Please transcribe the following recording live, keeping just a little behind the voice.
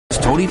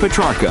Tony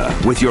Petrarca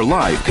with your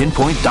live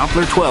Pinpoint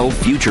Doppler 12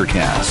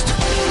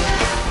 Futurecast.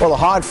 Well, a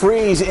hot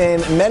freeze in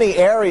many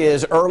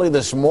areas early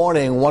this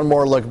morning. One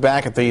more look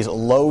back at these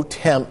low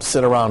temps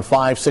at around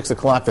 5, 6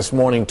 o'clock this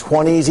morning.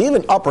 20s,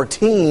 even upper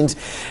teens,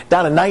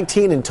 down to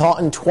 19 in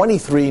Taunton,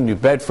 23 in New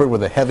Bedford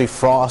with a heavy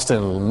frost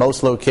in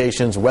most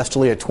locations,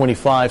 westerly at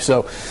 25.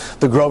 So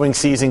the growing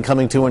season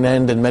coming to an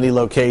end in many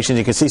locations.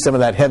 You can see some of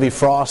that heavy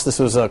frost. This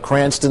was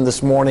Cranston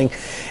this morning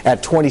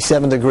at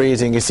 27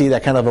 degrees, and you can see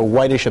that kind of a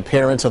whitish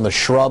appearance on the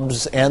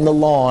shrubs and the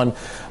lawn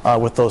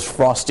with those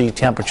frosty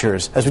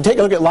temperatures. As we take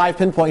a look at live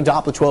Pinpoint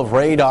Doppler 12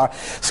 radar,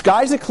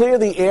 skies are clear,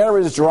 the air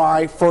is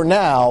dry for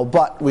now,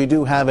 but we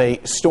do have a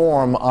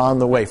storm on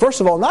the way.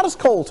 First of all, not as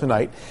cold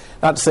tonight.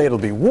 Not to say it'll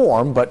be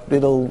warm, but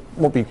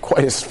won't be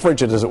quite as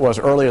frigid as it was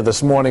earlier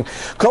this morning.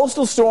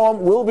 Coastal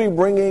storm will be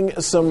bringing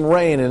some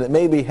rain, and it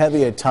may be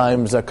heavy at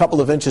times. A couple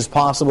of inches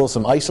possible,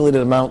 some isolated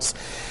amounts,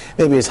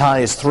 maybe as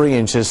high as 3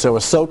 inches. So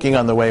a soaking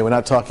on the way. We're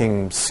not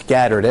talking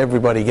scattered,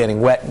 everybody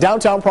getting wet.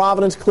 Downtown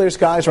Providence, clear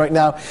skies right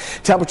now.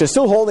 Temperature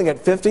still holding at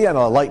 50 on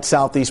a light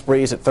southeast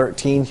breeze at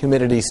 13.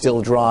 Humidity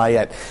still dry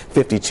at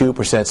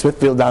 52%.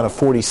 Smithfield down to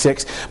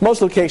 46.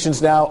 Most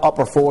locations now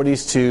upper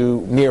 40s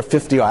to near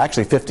 50, or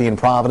actually 50 in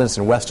Providence,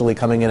 and westerly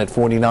coming in at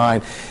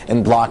 49,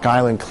 and Block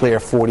Island clear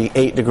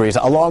 48 degrees.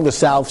 Along the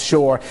south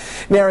shore,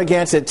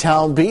 Narragansett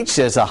Town Beach,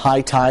 as a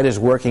high tide is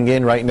working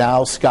in right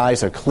now.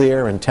 Skies are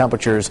clear and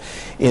temperatures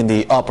in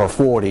the upper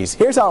 40s.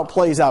 Here's how it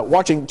plays out.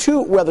 Watching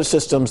two weather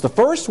systems. The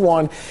first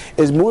one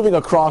is moving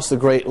across the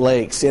Great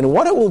Lakes, and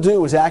what it will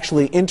do is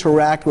actually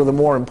interact with a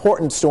more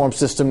important storm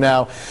system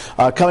now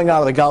coming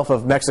out of the Gulf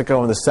of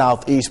Mexico in the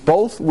southeast.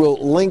 Both will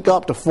link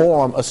up to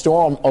form a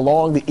storm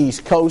along the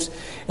east coast,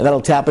 and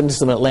that'll tap into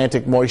some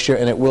Atlantic moisture,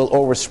 and it will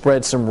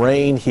overspread some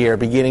rain here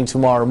beginning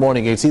tomorrow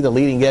morning. You can see the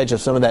leading edge of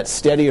some of that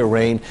steadier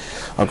rain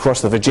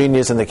across the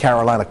Virginias and the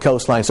Carolina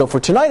coastline. So for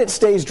tonight, it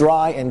stays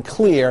dry and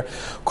clear,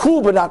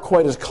 cool but not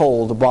quite as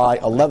cold. By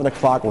 11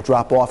 o'clock, we'll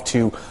drop off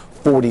to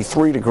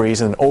 43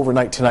 degrees, and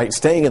overnight tonight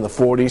staying in the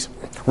 40s.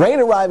 Rain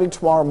arriving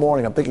tomorrow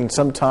morning, I'm thinking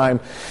sometime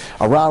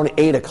around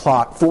 8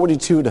 o'clock,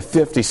 42 to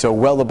 50, so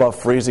well above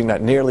freezing,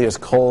 not nearly as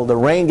cold. The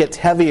rain gets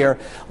heavier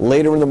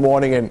later in the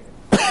morning and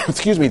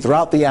excuse me,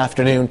 throughout the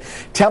afternoon.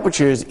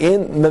 Temperatures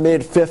in the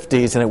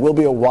mid-50s, and it will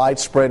be a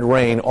widespread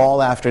rain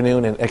all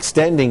afternoon and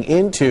extending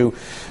into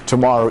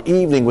tomorrow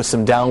evening with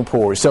some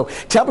downpours. So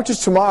temperatures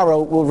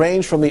tomorrow will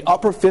range from the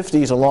upper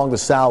 50s along the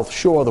south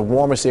shore, the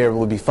warmest area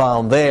will be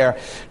found there,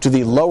 to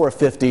the lower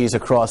 50s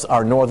across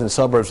our northern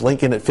suburbs.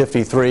 Lincoln at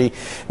 53,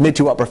 mid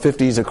to upper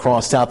 50s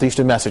across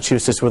southeastern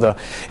Massachusetts with an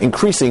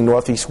increasing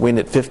northeast wind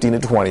at 15 to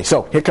 20.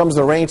 So here comes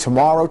the rain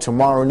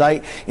tomorrow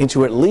night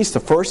into at least the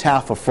first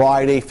half of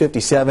Friday,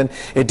 57.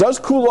 It does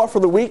cool off for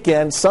the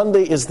weekend.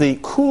 Sunday is the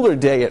cooler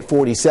day at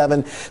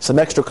 47. Some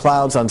extra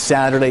clouds on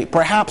Saturday.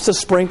 Perhaps a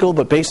sprinkle,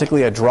 but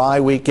basically a dry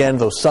weekend,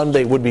 though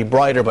Sunday would be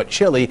brighter but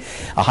chilly.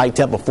 A high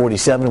temp of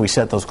 47. We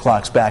set those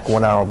clocks back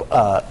 1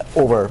 hour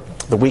over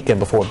the weekend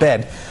before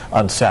bed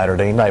on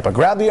Saturday night. But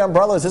grab the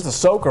umbrellas. It's a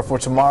soaker for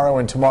tomorrow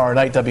and tomorrow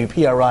night.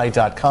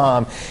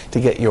 WPRI.com to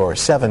get your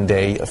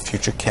 7-day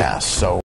Futurecast. So